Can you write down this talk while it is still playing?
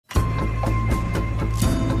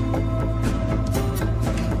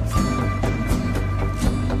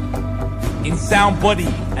sound body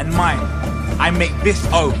and mind, I make this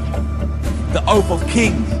oath. The oath of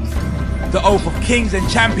kings. The oath of kings and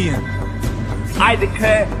champions. I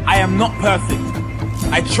declare I am not perfect.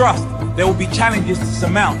 I trust there will be challenges to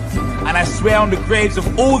surmount. And I swear on the graves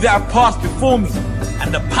of all that have passed before me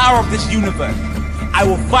and the power of this universe, I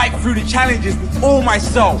will fight through the challenges with all my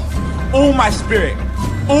soul, all my spirit,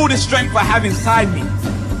 all the strength I have inside me.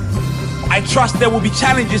 I trust there will be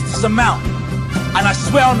challenges to surmount. And I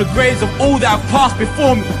swear on the graves of all that have passed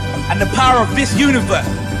before me and the power of this universe,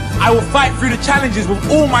 I will fight through the challenges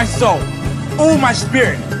with all my soul, all my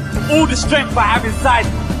spirit, all the strength I have inside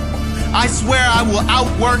me. I swear I will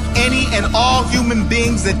outwork any and all human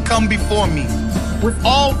beings that come before me. With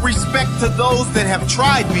all respect to those that have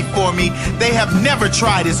tried before me, they have never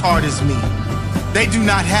tried as hard as me. They do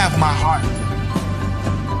not have my heart.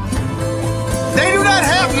 They do not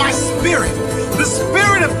have my spirit, the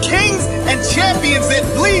spirit of kings and champions that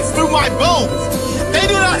bleeds through my bones. They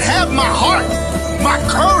do not have my heart, my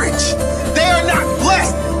courage. They are not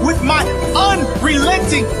blessed with my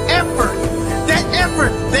unrelenting effort. That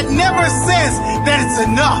effort that never says that it's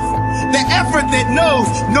enough. The effort that knows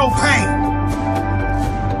no pain.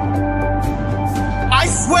 I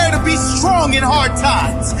swear to be strong in hard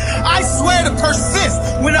times. I swear to persist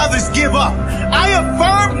when others give up. I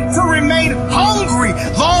affirm to remain hungry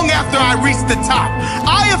long after I reach the top.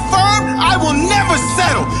 I affirm I will never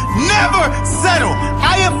settle. Never settle.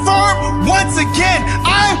 I affirm once again,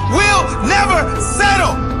 I will never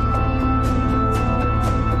settle.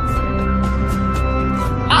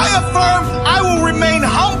 I affirm I will remain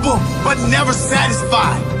humble, but never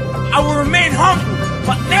satisfied. I will remain humble,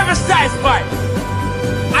 but never satisfied.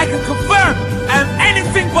 I can confirm I am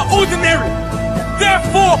anything but ordinary,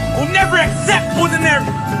 therefore will never accept ordinary.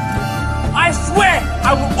 I swear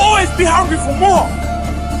I will always be hungry for more.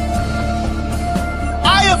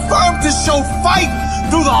 I affirm to show fight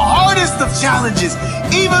through the hardest of challenges,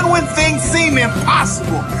 even when things seem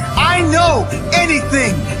impossible. I know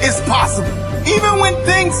anything is possible. Even when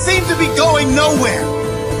things seem to be going nowhere.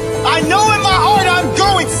 I know in my heart I'm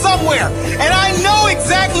going somewhere, and I know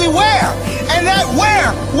exactly where, and that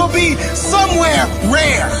where will be somewhere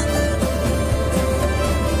rare.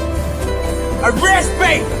 A rare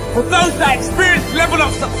space for those that experience level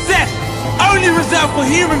of success only reserved for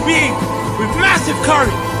human beings with massive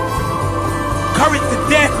courage. Courage to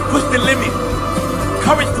dare to push the limit.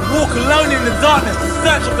 Courage to walk alone in the darkness in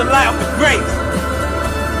search of the light of the grace.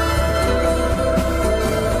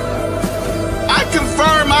 I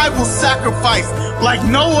confirm I will sacrifice like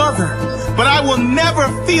no other, but I will never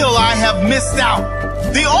feel I have missed out.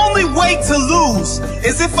 The only way to lose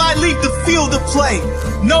is if I leave the field of play,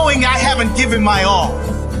 knowing I haven't given my all.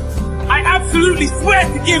 I absolutely swear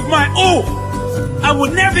to give my all. I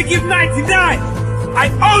will never give 99. I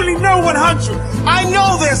only know 100. I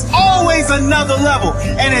know there's always another level,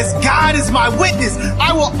 and as God is my witness,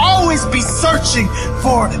 I will always be searching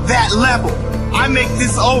for that level. I make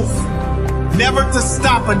this oath, never to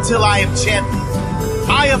stop until I am champion.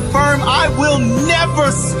 I affirm I will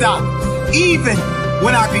never stop, even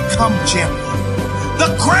when I become champion.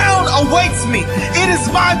 The crown awaits me. It is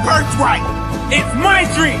my birthright. It's my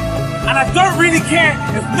dream, and I don't really care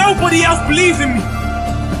if nobody else believes in me.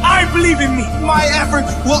 I believe in me. My effort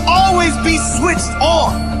will always be switched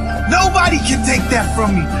on. Nobody can take that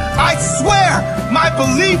from me. I swear my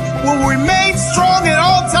belief will remain strong at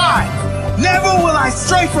all times. Never will I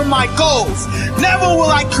stray from my goals. Never will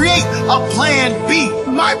I create a plan B.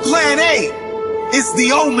 My plan A is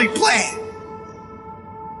the only plan.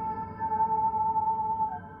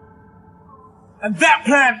 And that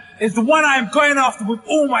plan is the one I am going after with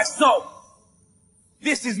all my soul.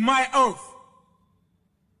 This is my oath.